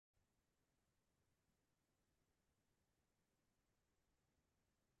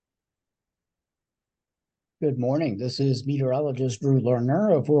Good morning. This is meteorologist Drew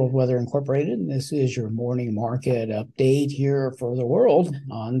Lerner of World Weather Incorporated, and this is your morning market update here for the world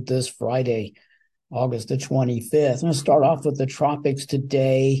on this Friday, August the 25th. I'm going to start off with the tropics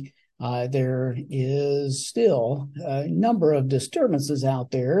today. There is still a number of disturbances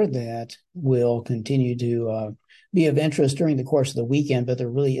out there that will continue to be of interest during the course of the weekend, but there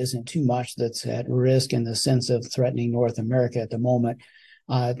really isn't too much that's at risk in the sense of threatening North America at the moment.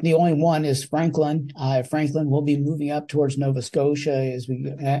 The only one is Franklin. Franklin will be moving up towards Nova Scotia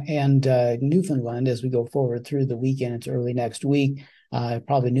and Newfoundland as we go forward through the weekend into early next week.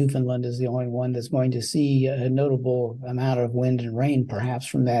 Probably Newfoundland is the only one that's going to see a notable amount of wind and rain, perhaps,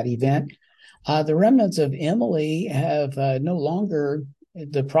 from that event. The remnants of Emily have no longer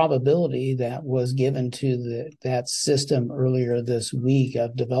the probability that was given to that system earlier this week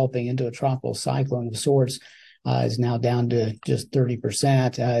of developing into a tropical cyclone of sorts. Is now down to just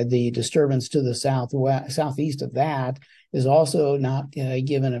 30%. The disturbance to the southeast of that is also not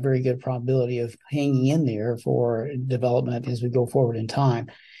given a very good probability of hanging in there for development as we go forward in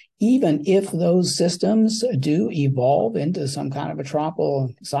time. Even if those systems do evolve into some kind of a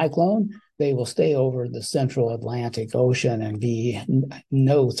tropical cyclone, they will stay over the central Atlantic Ocean and be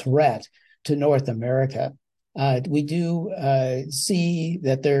no threat to North America. We do see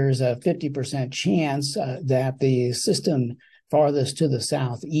that there's a 50% chance that the system farthest to the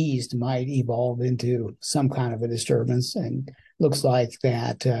southeast might evolve into some kind of a disturbance, and looks like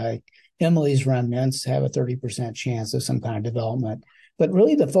that Emily's remnants have a 30% chance of some kind of development. But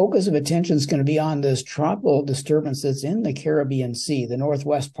really the focus of attention is going to be on this tropical disturbance that's in the Caribbean Sea, the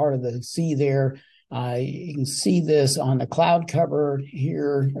northwest part of the sea there. You can see this on the cloud cover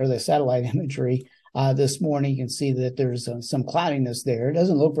here, or the satellite imagery. This morning, you can see that there's some cloudiness there. It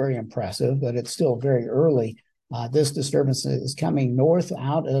doesn't look very impressive, but it's still very early. This disturbance is coming north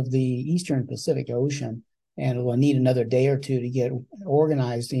out of the eastern Pacific Ocean, and it will need another day or two to get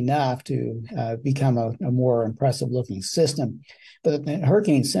organized enough to become a more impressive-looking system. But the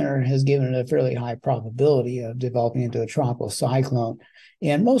Hurricane Center has given it a fairly high probability of developing into a tropical cyclone.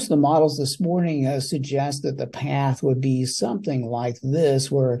 And most of the models this morning suggest that the path would be something like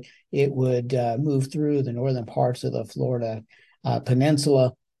this, where it would move through the northern parts of the Florida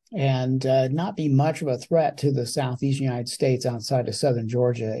peninsula and not be much of a threat to the southeastern United States outside of southern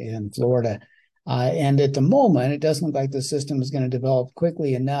Georgia and Florida. And at the moment, it doesn't look like the system is going to develop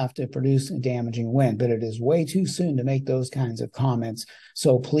quickly enough to produce a damaging wind, but it is way too soon to make those kinds of comments.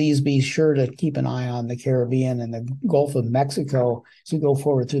 So please be sure to keep an eye on the Caribbean and the Gulf of Mexico as we go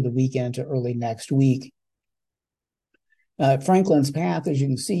forward through the weekend to early next week. Franklin's path, as you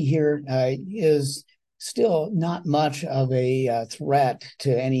can see here, is still not much of a threat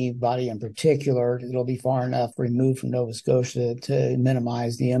to anybody in particular. It'll be far enough removed from Nova Scotia to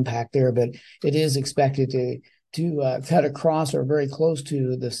minimize the impact there, but it is expected to cut across or very close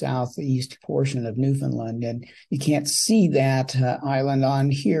to the southeast portion of Newfoundland. And you can't see that island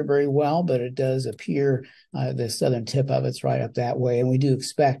on here very well, but it does appear the southern tip of it's right up that way. And we do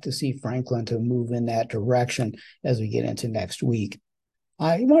expect to see Franklin to move in that direction as we get into next week.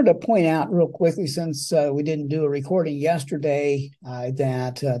 I wanted to point out real quickly, since we didn't do a recording yesterday,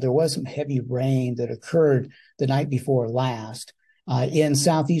 that there was some heavy rain that occurred the night before last in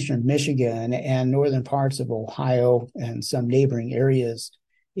southeastern Michigan and northern parts of Ohio and some neighboring areas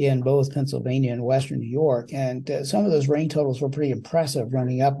in both Pennsylvania and western New York. And some of those rain totals were pretty impressive,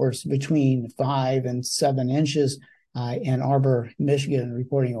 running upwards between 5 and 7 inches. Ann Arbor, Michigan,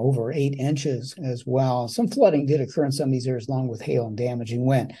 reporting over 8 inches as well. Some flooding did occur in some of these areas, along with hail and damaging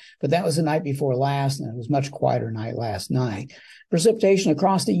wind. But that was the night before last, and it was a much quieter night last night. Precipitation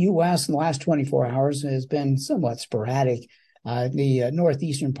across the U.S. in the last 24 hours has been somewhat sporadic. The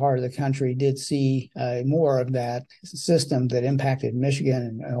northeastern part of the country did see more of that system that impacted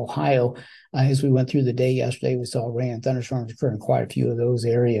Michigan and Ohio. As we went through the day yesterday, we saw rain and thunderstorms occur in quite a few of those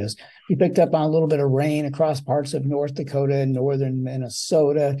areas. We picked up on a little bit of rain across parts of North Dakota and northern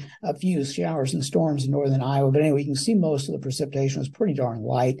Minnesota, a few showers and storms in northern Iowa. But anyway, you can see most of the precipitation was pretty darn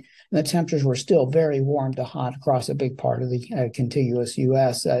light, and the temperatures were still very warm to hot across a big part of the contiguous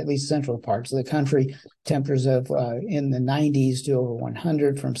U.S., at least central parts of the country. Temperatures of in the 90s to over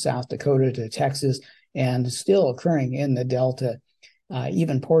 100 from South Dakota to Texas, and still occurring in the Delta.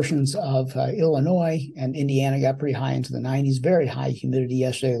 Even portions of Illinois and Indiana got pretty high into the 90s. Very high humidity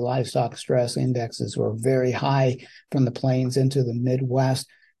yesterday. Livestock stress indexes were very high from the plains into the Midwest,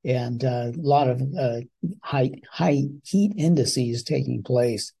 and a lot of high heat indices taking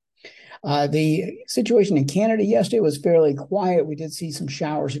place. The situation in Canada yesterday was fairly quiet. We did see some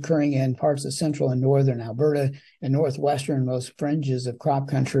showers occurring in parts of central and northern Alberta and northwesternmost fringes of crop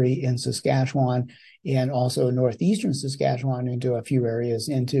country in Saskatchewan and also northeastern Saskatchewan into a few areas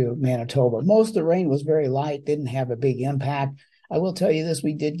into Manitoba. Most of the rain was very light, didn't have a big impact. I will tell you this,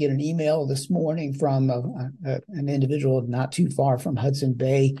 we did get an email this morning from an individual not too far from Hudson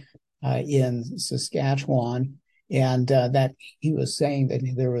Bay in Saskatchewan, and that he was saying that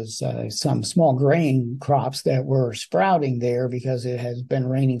there was some small grain crops that were sprouting there because it has been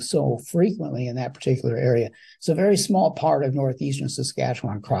raining so frequently in that particular area. It's a very small part of northeastern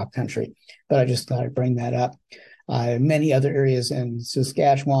Saskatchewan crop country, but I just thought I'd bring that up. Many other areas in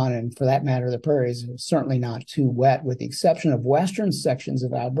Saskatchewan, and for that matter, the prairies, are certainly not too wet, with the exception of western sections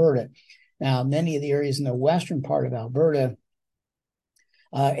of Alberta. Now, many of the areas in the western part of Alberta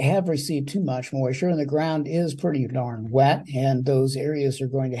have received too much moisture, and the ground is pretty darn wet, and those areas are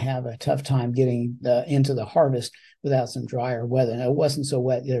going to have a tough time getting into the harvest without some drier weather. Now, it wasn't so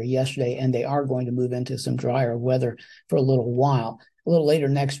wet there yesterday, and they are going to move into some drier weather for a little while. A little later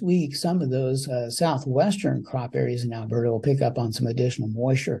next week, some of those southwestern crop areas in Alberta will pick up on some additional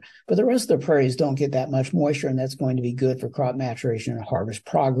moisture, but the rest of the prairies don't get that much moisture, and that's going to be good for crop maturation and harvest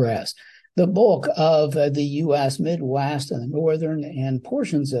progress. The bulk of the U.S. Midwest and the northern and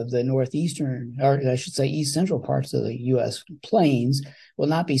portions of the northeastern, or I should say east central parts of the U.S. plains will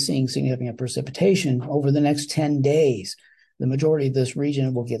not be seeing significant precipitation over the next 10 days. The majority of this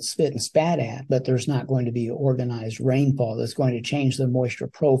region will get spit and spat at, but there's not going to be organized rainfall that's going to change the moisture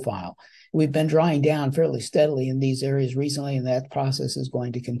profile. We've been drying down fairly steadily in these areas recently, and that process is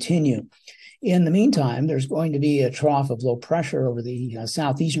going to continue. In the meantime, there's going to be a trough of low pressure over the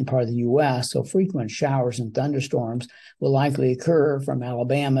southeastern part of the U.S., so frequent showers and thunderstorms will likely occur from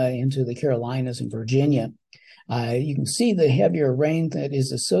Alabama into the Carolinas and Virginia. You can see the heavier rain that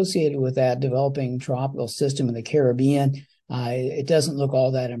is associated with that developing tropical system in the Caribbean. It doesn't look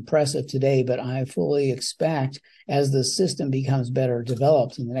all that impressive today, but I fully expect as the system becomes better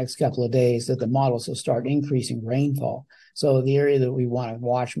developed in the next couple of days that the models will start increasing rainfall. So the area that we want to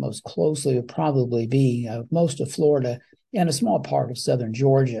watch most closely would probably be most of Florida and a small part of southern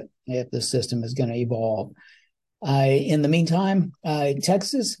Georgia if the system is going to evolve. In the meantime,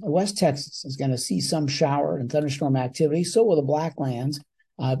 West Texas is going to see some shower and thunderstorm activity. So will the Blacklands.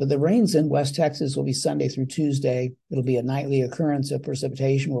 But the rains in West Texas will be Sunday through Tuesday. It'll be a nightly occurrence of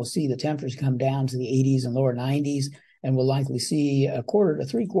precipitation. We'll see the temperatures come down to the 80s and lower 90s, and we'll likely see a quarter to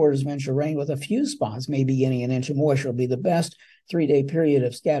 3/4 of an inch of rain with a few spots, maybe getting an inch of moisture. It'll be the best 3-day period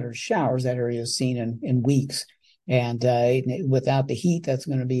of scattered showers that area has seen in weeks. And without the heat, that's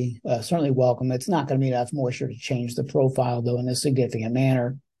going to be certainly welcome. It's not going to be enough moisture to change the profile, though, in a significant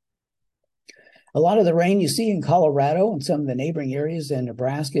manner. A lot of the rain you see in Colorado and some of the neighboring areas in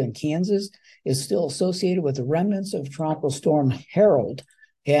Nebraska and Kansas is still associated with the remnants of Tropical Storm Harold.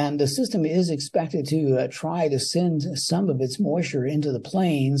 And the system is expected to try to send some of its moisture into the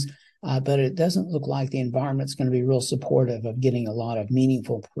plains, but it doesn't look like the environment's going to be real supportive of getting a lot of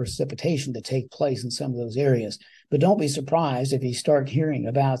meaningful precipitation to take place in some of those areas. But don't be surprised if you start hearing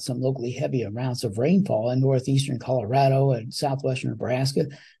about some locally heavy amounts of rainfall in northeastern Colorado and southwestern Nebraska,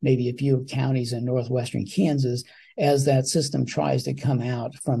 maybe a few counties in northwestern Kansas, as that system tries to come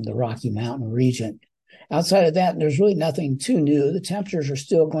out from the Rocky Mountain region. Outside of that, there's really nothing too new. The temperatures are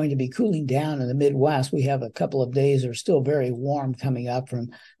still going to be cooling down in the Midwest. We have a couple of days that are still very warm coming up from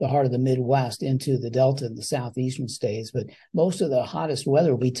the heart of the Midwest into the Delta and the southeastern states. But most of the hottest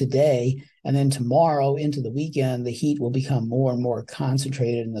weather will be today. And then tomorrow into the weekend, the heat will become more and more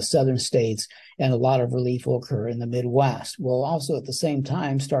concentrated in the southern states, and a lot of relief will occur in the Midwest. We'll also at the same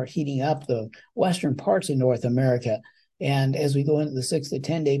time start heating up the western parts of North America. And as we go into the 6 to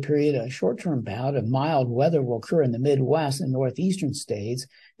 10 day period, a short-term bout of mild weather will occur in the Midwest and northeastern states.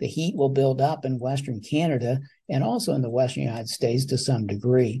 The heat will build up in western Canada and also in the western United States to some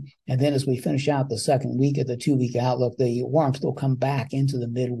degree. And then as we finish out the second week of the 2-week outlook, the warmth will come back into the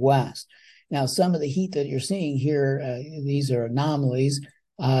Midwest. Now, some of the heat that you're seeing here, these are anomalies.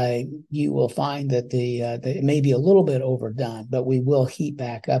 You will find that it may be a little bit overdone, but we will heat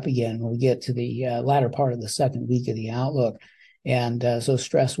back up again when we get to the latter part of the second week of the outlook. And so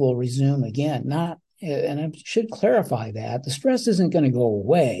stress will resume again. And I should clarify that the stress isn't going to go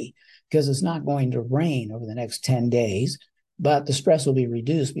away because it's not going to rain over the next 10 days, but the stress will be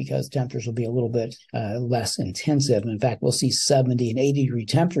reduced because temperatures will be a little bit less intensive. In fact, we'll see 70 and 80-degree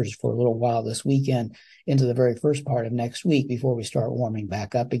temperatures for a little while this weekend into the very first part of next week before we start warming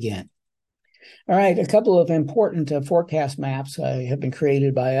back up again. All right, a couple of important forecast maps have been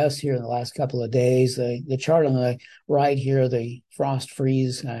created by us here in the last couple of days. The chart on the right here, the frost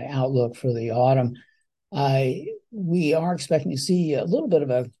freeze outlook for the autumn. We are expecting to see a little bit of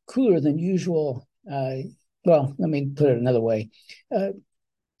a cooler than usual. Well, let me put it another way.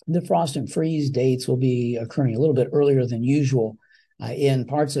 The frost and freeze dates will be occurring a little bit earlier than usual in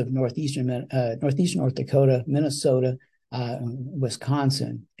parts of northeastern North Dakota, Minnesota,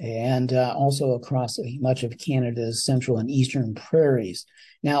 Wisconsin, and also across much of Canada's central and eastern prairies.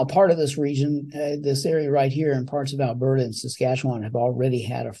 Now, part of this region, this area right here, and parts of Alberta and Saskatchewan have already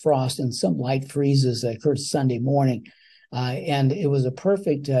had a frost and some light freezes that occurred Sunday morning. And it was a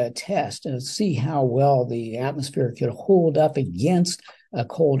perfect test to see how well the atmosphere could hold up against a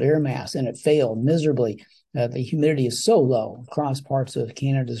cold air mass, and it failed miserably. The humidity is so low across parts of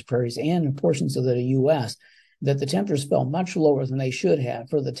Canada's prairies and portions of the U.S. that the temperatures fell much lower than they should have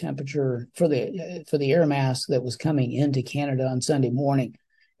for the temperature for the air mass that was coming into Canada on Sunday morning.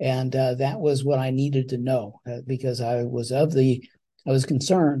 And that was what I needed to know because I was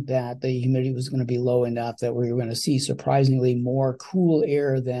concerned that the humidity was going to be low enough that we were going to see surprisingly more cool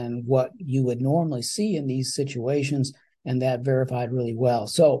air than what you would normally see in these situations, and that verified really well.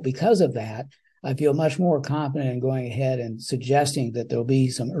 So because of that, I feel much more confident in going ahead and suggesting that there'll be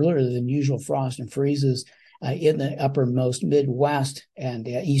some earlier than usual frost and freezes in the uppermost Midwest and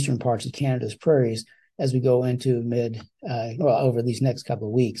eastern parts of Canada's prairies as we go into over these next couple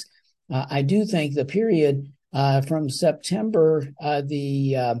of weeks. I do think the period from September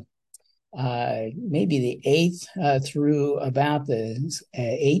maybe the 8th through about the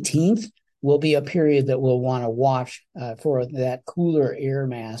 18th will be a period that we'll want to watch for that cooler air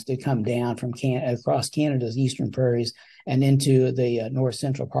mass to come down from across Canada's eastern prairies and into the north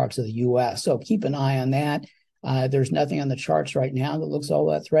central parts of the U.S. So keep an eye on that. There's nothing on the charts right now that looks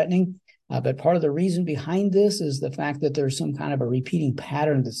all that threatening. But part of the reason behind this is the fact that there's some kind of a repeating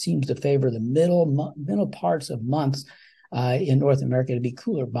pattern that seems to favor the middle parts of months in North America to be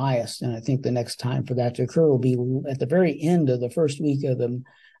cooler biased. And I think the next time for that to occur will be at the very end of the first week of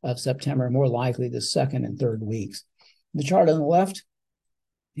September, more likely the second and third weeks. The chart on the left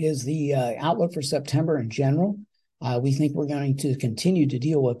is the outlook for September in general. We think we're going to continue to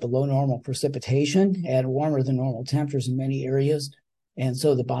deal with below normal precipitation and warmer than normal temperatures in many areas. And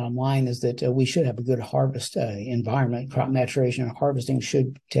so the bottom line is that we should have a good harvest environment. Crop maturation and harvesting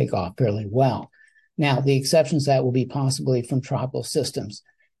should take off fairly well. Now, the exceptions to that will be possibly from tropical systems.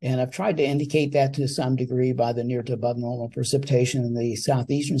 And I've tried to indicate that to some degree by the near to above normal precipitation in the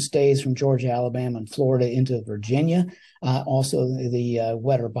southeastern states from Georgia, Alabama, and Florida into Virginia. Also, the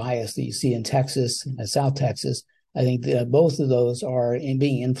wetter bias that you see in Texas, South Texas. I think that both of those are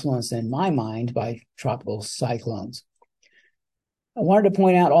being influenced, in my mind, by tropical cyclones. I wanted to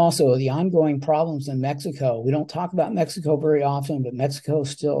point out also the ongoing problems in Mexico. We don't talk about Mexico very often, but Mexico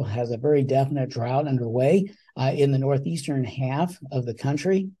still has a very definite drought underway in the northeastern half of the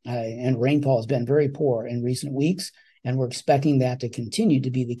country, and rainfall has been very poor in recent weeks, and we're expecting that to continue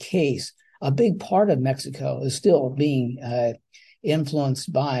to be the case. A big part of Mexico is still being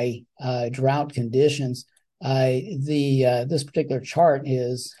influenced by drought conditions. This particular chart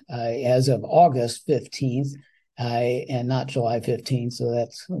is as of August 15th, and not July 15th, so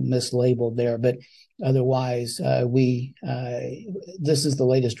that's mislabeled there. But otherwise, this is the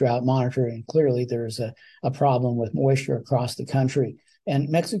latest drought monitor, and clearly there's a problem with moisture across the country. And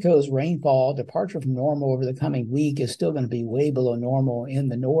Mexico's rainfall departure from normal over the coming week is still going to be way below normal in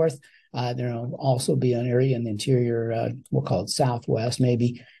the north. There will also be an area in the interior, we'll call it southwest,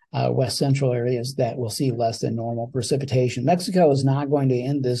 maybe west central areas that will see less than normal precipitation. Mexico is not going to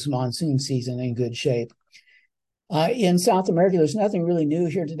end this monsoon season in good shape. In South America, there's nothing really new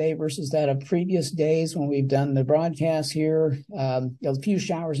here today versus that of previous days when we've done the broadcast here. A few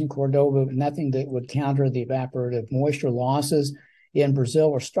showers in Cordoba, but nothing that would counter the evaporative moisture losses. In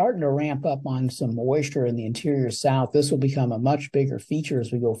Brazil, we're starting to ramp up on some moisture in the interior south. This will become a much bigger feature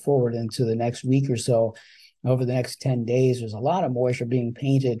as we go forward into the next week or so. Over the next 10 days, there's a lot of moisture being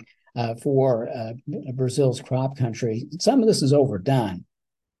painted for Brazil's crop country. Some of this is overdone.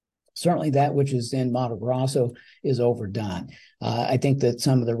 Certainly that which is in Mato Grosso is overdone. I think that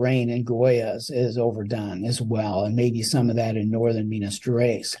some of the rain in Goiás is overdone as well, and maybe some of that in northern Minas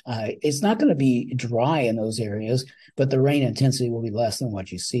Gerais. It's not going to be dry in those areas, but the rain intensity will be less than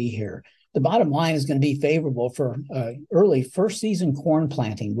what you see here. The bottom line is going to be favorable for early first season corn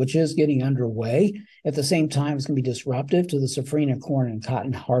planting, which is getting underway. At the same time, it's going to be disruptive to the safrinha corn and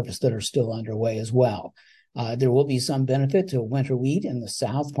cotton harvest that are still underway as well. There will be some benefit to winter wheat in the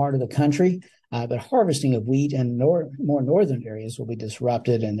south part of the country, But harvesting of wheat in more northern areas will be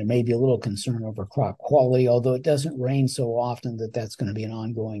disrupted, and there may be a little concern over crop quality, although it doesn't rain so often that that's going to be an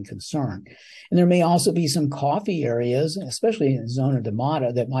ongoing concern. And there may also be some coffee areas, especially in the Zona de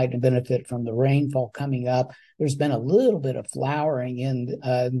Mata, that might benefit from the rainfall coming up. There's been a little bit of flowering in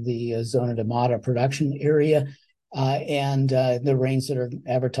the Zona de Mata production area. And the rains that are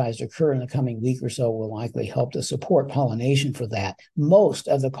advertised to occur in the coming week or so will likely help to support pollination for that. Most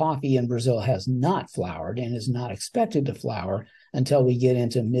of the coffee in Brazil has not flowered and is not expected to flower until we get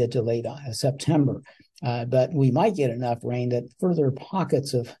into mid to late September. But we might get enough rain that further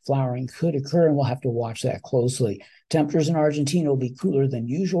pockets of flowering could occur, and we'll have to watch that closely. Temperatures in Argentina will be cooler than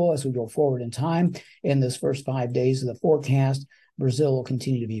usual as we go forward in time. In this first 5 days of the forecast, Brazil will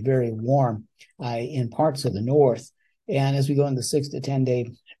continue to be very warm in parts of the north. And as we go into the 6 to 10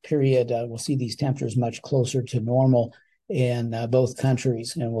 day period, we'll see these temperatures much closer to normal in both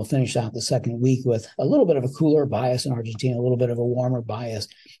countries. And we'll finish out the second week with a little bit of a cooler bias in Argentina, a little bit of a warmer bias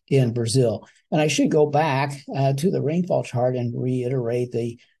in Brazil. And I should go back to the rainfall chart and reiterate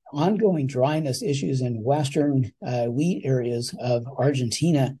the ongoing dryness issues in western wheat areas of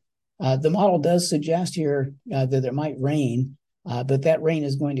Argentina. The model does suggest here that there might rain, but that rain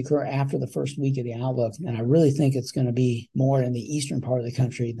is going to occur after the first week of the outlook. And I really think it's going to be more in the eastern part of the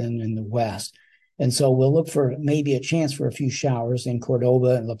country than in the west. And so we'll look for maybe a chance for a few showers in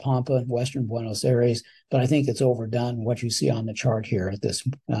Cordoba and La Pampa and western Buenos Aires, but I think it's overdone what you see on the chart here at this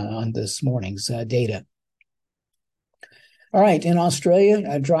on this morning's data. All right, in Australia,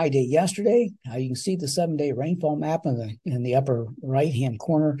 a dry day yesterday. You can see the 7-day rainfall map in the upper right-hand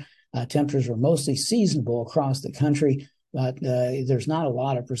corner. Temperatures are mostly seasonable across the country, but there's not a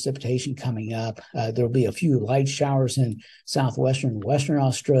lot of precipitation coming up. There'll be a few light showers in southwestern and western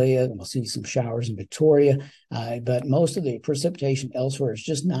Australia. We'll see some showers in Victoria, but most of the precipitation elsewhere is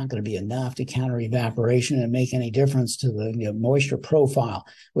just not going to be enough to counter evaporation and make any difference to the moisture profile,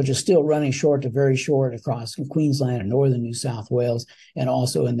 which is still running short to very short across Queensland and northern New South Wales, and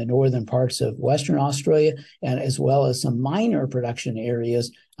also in the northern parts of Western Australia, and as well as some minor production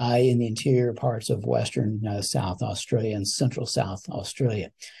areas in the interior parts of Western South Australia and Central South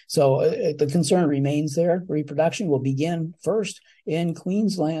Australia. So the concern remains there. Reproduction will begin first in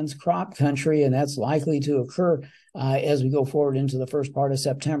Queensland's crop country, and that's likely to occur as we go forward into the first part of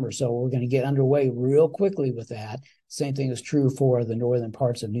September. So we're going to get underway real quickly with that. Same thing is true for the northern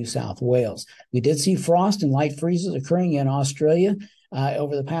parts of New South Wales. We did see frost and light freezes occurring in Australia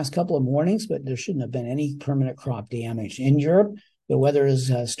over the past couple of mornings, but there shouldn't have been any permanent crop damage. In Europe, the weather is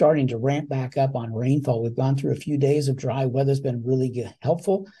starting to ramp back up on rainfall. We've gone through a few days of dry weather. It's been really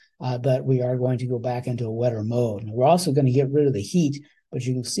helpful, but we are going to go back into a wetter mode. We're also going to get rid of the heat, but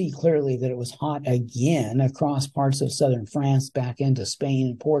you can see clearly that it was hot again across parts of southern France, back into Spain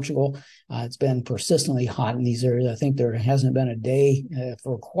and Portugal. It's been persistently hot in these areas. I think there hasn't been a day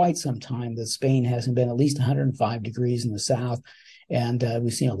for quite some time that Spain hasn't been at least 105 degrees in the south. And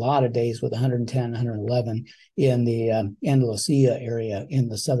we've seen a lot of days with 110, 111 in the Andalusia area in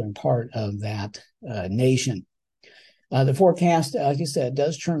the southern part of that nation. The forecast, like I said,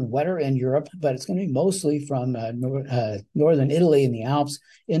 does turn wetter in Europe, but it's going to be mostly from northern Italy and the Alps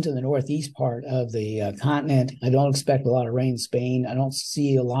into the northeast part of the continent. I don't expect a lot of rain in Spain. I don't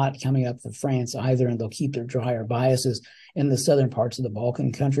see a lot coming up for France either, and they'll keep their drier biases in the southern parts of the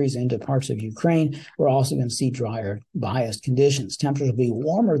Balkan countries into parts of Ukraine. We're also going to see drier biased conditions. Temperatures will be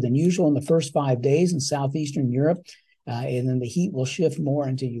warmer than usual in the first 5 days in southeastern Europe. And then the heat will shift more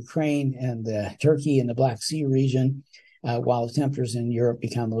into Ukraine and Turkey and the Black Sea region, while the temperatures in Europe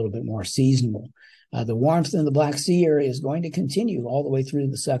become a little bit more seasonable. The warmth in the Black Sea area is going to continue all the way through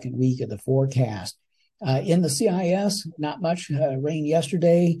the second week of the forecast. In the CIS, not much rain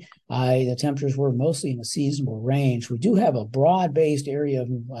yesterday. The temperatures were mostly in a seasonable range. We do have a broad-based area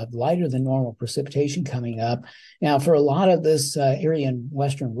of lighter than normal precipitation coming up. Now, for a lot of this area in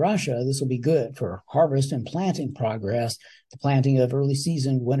western Russia, this will be good for harvest and planting progress. The planting of early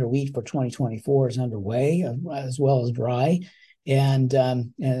season winter wheat for 2024 is underway, as well as dry. And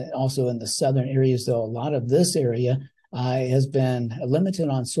also in the southern areas, though, a lot of this area has been limited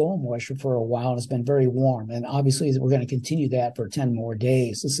on soil moisture for a while and has been very warm. And obviously, we're going to continue that for 10 more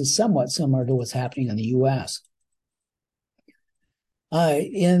days. This is somewhat similar to what's happening in the U.S.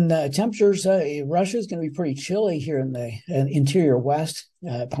 In temperatures, Russia is going to be pretty chilly here in the interior west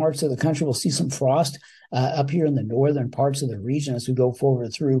parts of the country. We'll see some frost up here in the northern parts of the region as we go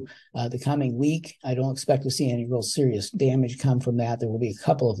forward through the coming week. I don't expect to see any real serious damage come from that. There will be a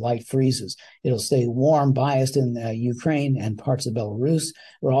couple of light freezes. It'll stay warm, biased in Ukraine and parts of Belarus.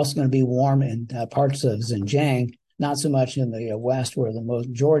 We're also going to be warm in parts of Xinjiang, not so much in the west where the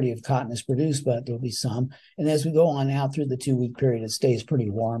majority of cotton is produced, but there'll be some. And as we go on out through the 2-week period, it stays pretty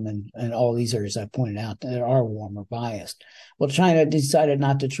warm, and all these areas I pointed out that are warm or biased. Well, China decided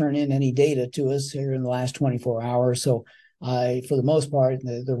not to turn in any data to us here in the last 24 hours. So for the most part,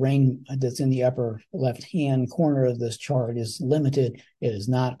 the rain that's in the upper left-hand corner of this chart is limited. It is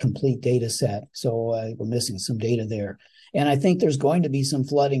not complete data set. So we're missing some data there. And I think there's going to be some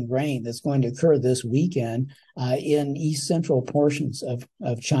flooding rain that's going to occur this weekend in east central portions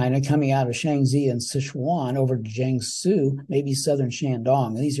of China, coming out of Shaanxi and Sichuan over to Jiangsu, maybe southern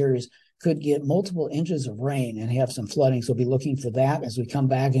Shandong. These areas could get multiple inches of rain and have some flooding. So we'll be looking for that as we come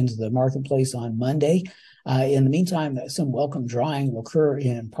back into the marketplace on Monday. In the meantime, some welcome drying will occur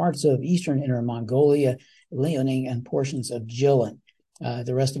in parts of eastern Inner Mongolia, Liaoning, and portions of Jilin.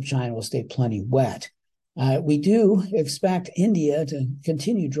 The rest of China will stay plenty wet. We do expect India to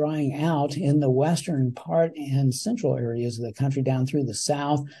continue drying out in the western part and central areas of the country down through the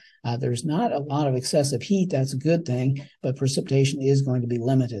south. There's not a lot of excessive heat. That's a good thing, but precipitation is going to be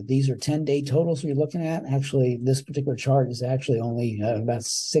limited. These are 10-day totals you're looking at. Actually, this particular chart is actually only about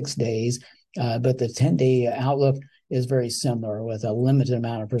 6 days. But the 10-day outlook is very similar, with a limited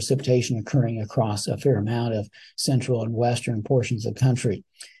amount of precipitation occurring across a fair amount of central and western portions of the country.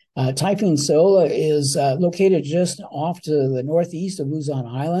 Typhoon Sola is located just off to the northeast of Luzon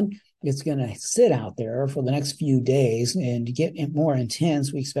Island. It's going to sit out there for the next few days and to get more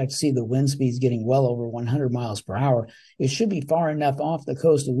intense. We expect to see the wind speeds getting well over 100 miles per hour. It should be far enough off the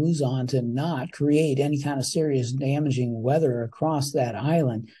coast of Luzon to not create any kind of serious damaging weather across that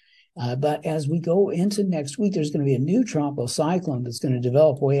island. But as we go into next week, there's going to be a new tropical cyclone that's going to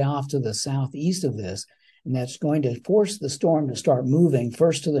develop way off to the southeast of this. And that's going to force the storm to start moving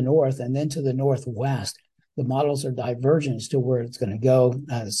first to the north and then to the northwest. The models are divergent as to where it's going to go.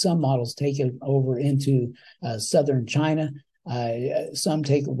 Some models take it over into southern China. Some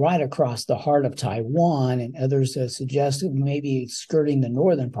take right across the heart of Taiwan, and others suggest maybe skirting the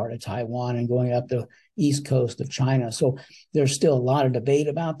northern part of Taiwan and going up the east coast of China. So there's still a lot of debate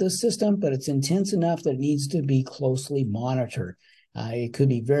about this system, but it's intense enough that it needs to be closely monitored. It could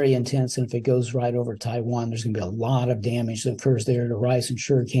be very intense, and if it goes right over Taiwan, there's going to be a lot of damage that occurs there to rice and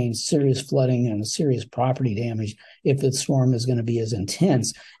sugarcane, serious flooding, and serious property damage if the storm is going to be as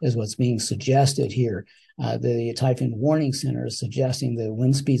intense as what's being suggested here. The Typhoon Warning Center is suggesting the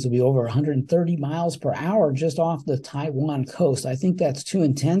wind speeds will be over 130 miles per hour just off the Taiwan coast. I think that's too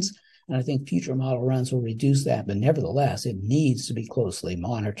intense, and I think future model runs will reduce that, but nevertheless, it needs to be closely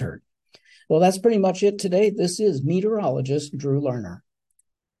monitored. Well, that's pretty much it today. This is meteorologist Drew Lerner.